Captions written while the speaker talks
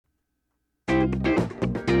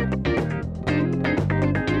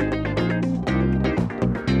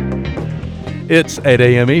It's 8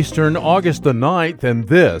 a.m. Eastern, August the 9th, and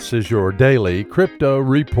this is your daily crypto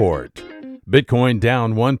report. Bitcoin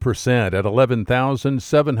down 1% at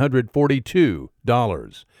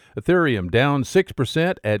 $11,742. Ethereum down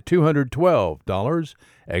 6% at $212.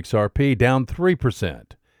 XRP down 3%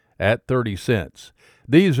 at 30 cents.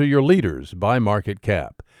 These are your leaders by market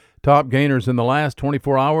cap. Top gainers in the last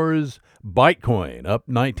 24 hours, Bitcoin up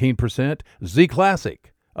 19%, Z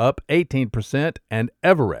Classic up 18%, and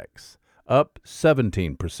Everex up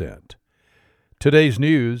 17%. Today's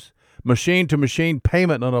news: machine-to-machine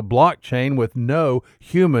payment on a blockchain with no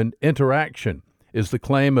human interaction is the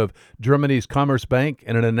claim of Germany's Commerzbank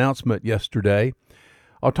in an announcement yesterday.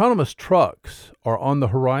 Autonomous trucks are on the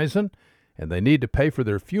horizon, and they need to pay for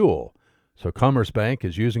their fuel. So Commerzbank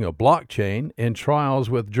is using a blockchain in trials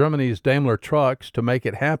with Germany's Daimler Trucks to make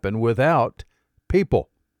it happen without people.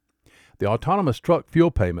 The autonomous truck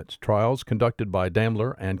fuel payments trials conducted by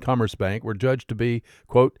Daimler and Commerzbank were judged to be,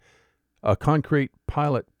 quote, a concrete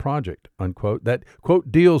pilot project, unquote, that,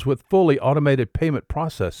 quote, deals with fully automated payment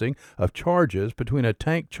processing of charges between a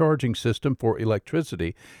tank charging system for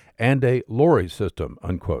electricity and a lorry system,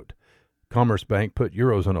 unquote. Commerzbank put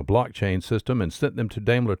euros on a blockchain system and sent them to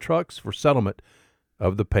Daimler Trucks for settlement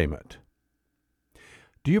of the payment.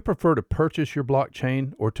 Do you prefer to purchase your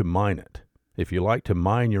blockchain or to mine it? If you like to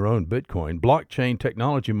mine your own Bitcoin, blockchain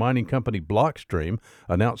technology mining company Blockstream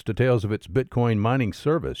announced details of its Bitcoin mining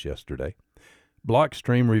service yesterday.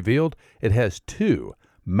 Blockstream revealed it has 2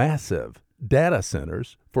 massive data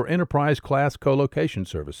centers for enterprise-class colocation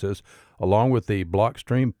services, along with the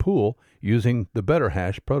Blockstream pool using the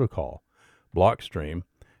BetterHash protocol. Blockstream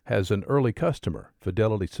has an early customer,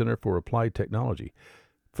 Fidelity Center for Applied Technology.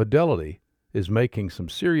 Fidelity is making some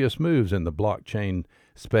serious moves in the blockchain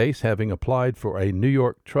space, having applied for a New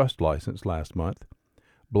York trust license last month.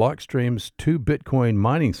 Blockstream's 2 Bitcoin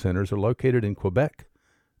mining centers are located in Quebec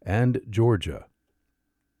and Georgia.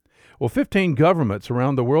 Well, 15 governments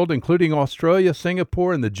around the world, including Australia,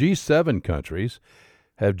 Singapore, and the G7 countries,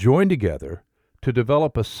 have joined together to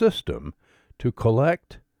develop a system to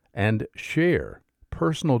collect and share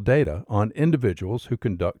personal data on individuals who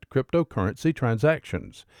conduct cryptocurrency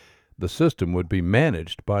transactions. The system would be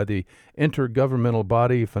managed by the intergovernmental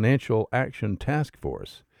body Financial Action Task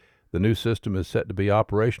Force. The new system is set to be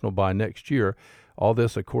operational by next year, all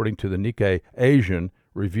this according to the Nikkei Asian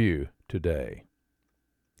Review today.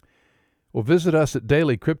 Well, visit us at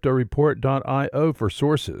dailycryptoreport.io for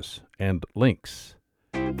sources and links.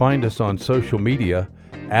 Find us on social media,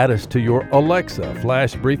 add us to your Alexa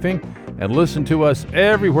flash briefing, and listen to us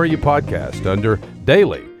everywhere you podcast under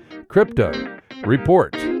Daily Crypto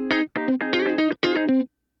Report.